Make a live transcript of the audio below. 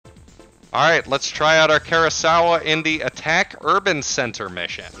Alright, let's try out our Kurosawa in the Attack Urban Center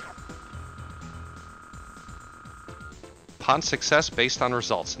mission. Upon success based on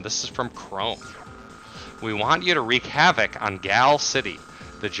results, and this is from Chrome. We want you to wreak havoc on Gal City.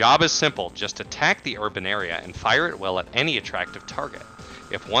 The job is simple, just attack the urban area and fire at will at any attractive target.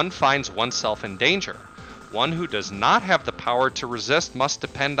 If one finds oneself in danger, one who does not have the power to resist must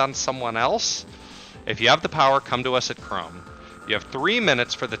depend on someone else. If you have the power, come to us at Chrome. You have 3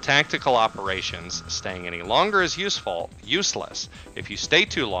 minutes for the tactical operations. Staying any longer is useless. If you stay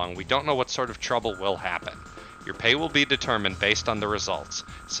too long, we don't know what sort of trouble will happen. Your pay will be determined based on the results.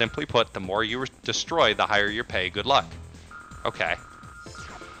 Simply put, the more you destroy, the higher your pay. Good luck. Okay.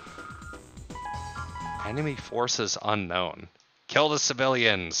 Enemy forces unknown. Kill the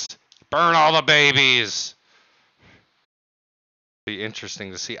civilians. Burn all the babies. Be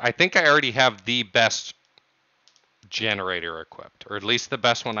interesting to see. I think I already have the best generator equipped, or at least the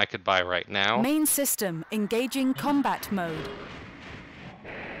best one I could buy right now. Main system engaging combat mode.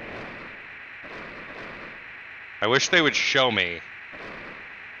 I wish they would show me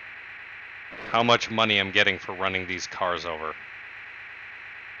how much money I'm getting for running these cars over.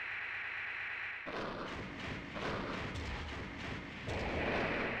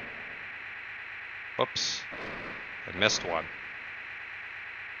 Whoops. I missed one.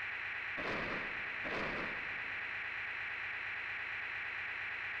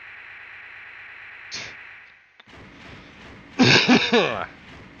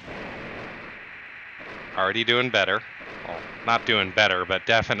 Already doing better. Well, not doing better, but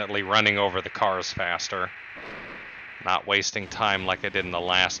definitely running over the cars faster. Not wasting time like I did in the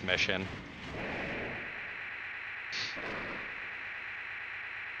last mission.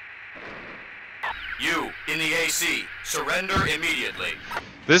 You, in the AC, surrender immediately.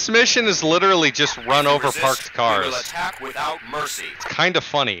 This mission is literally just run over Resist, parked cars. We will attack without mercy. It's kind of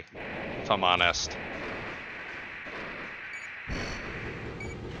funny, if I'm honest.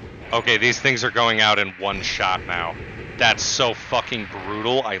 Okay, these things are going out in one shot now. That's so fucking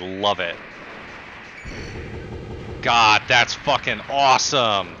brutal. I love it. God, that's fucking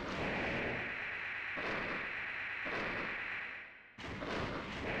awesome.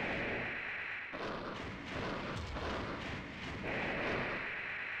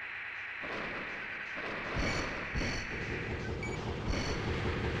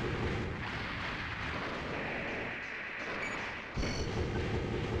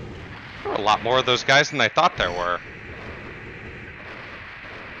 There were a lot more of those guys than I thought there were.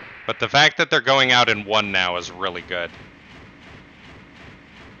 But the fact that they're going out in one now is really good.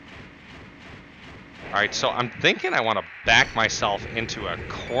 Alright, so I'm thinking I want to back myself into a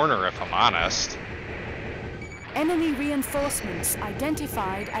corner if I'm honest. Enemy reinforcements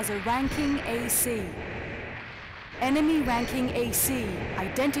identified as a ranking AC. Enemy ranking AC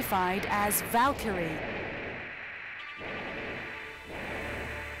identified as Valkyrie.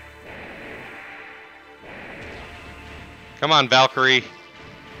 Come on, Valkyrie.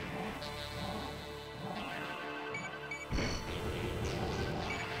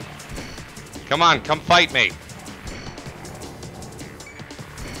 Come on, come fight me.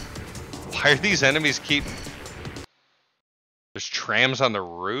 Why are these enemies keep... There's trams on the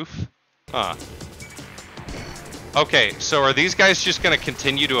roof? Huh. Okay, so are these guys just gonna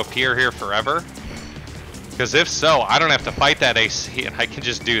continue to appear here forever? Because if so, I don't have to fight that AC and I can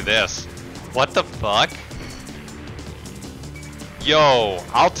just do this. What the fuck? Yo,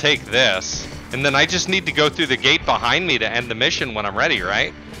 I'll take this. And then I just need to go through the gate behind me to end the mission when I'm ready,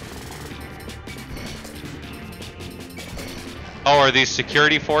 right? Oh, are these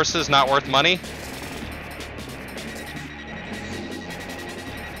security forces not worth money?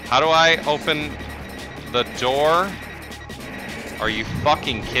 How do I open the door? Are you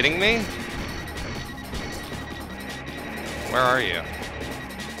fucking kidding me? Where are you?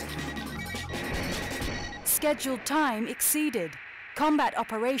 Scheduled time exceeded. Combat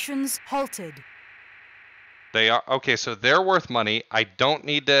operations halted. They are, okay, so they're worth money. I don't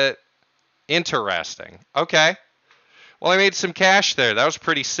need to, interesting. Okay. Well, I made some cash there. That was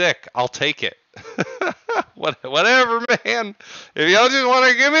pretty sick. I'll take it. Whatever, man. If y'all just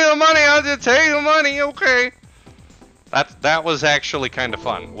want to give me the money, I'll just take the money, okay. That was actually kind of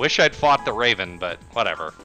fun. Wish I'd fought the Raven, but whatever.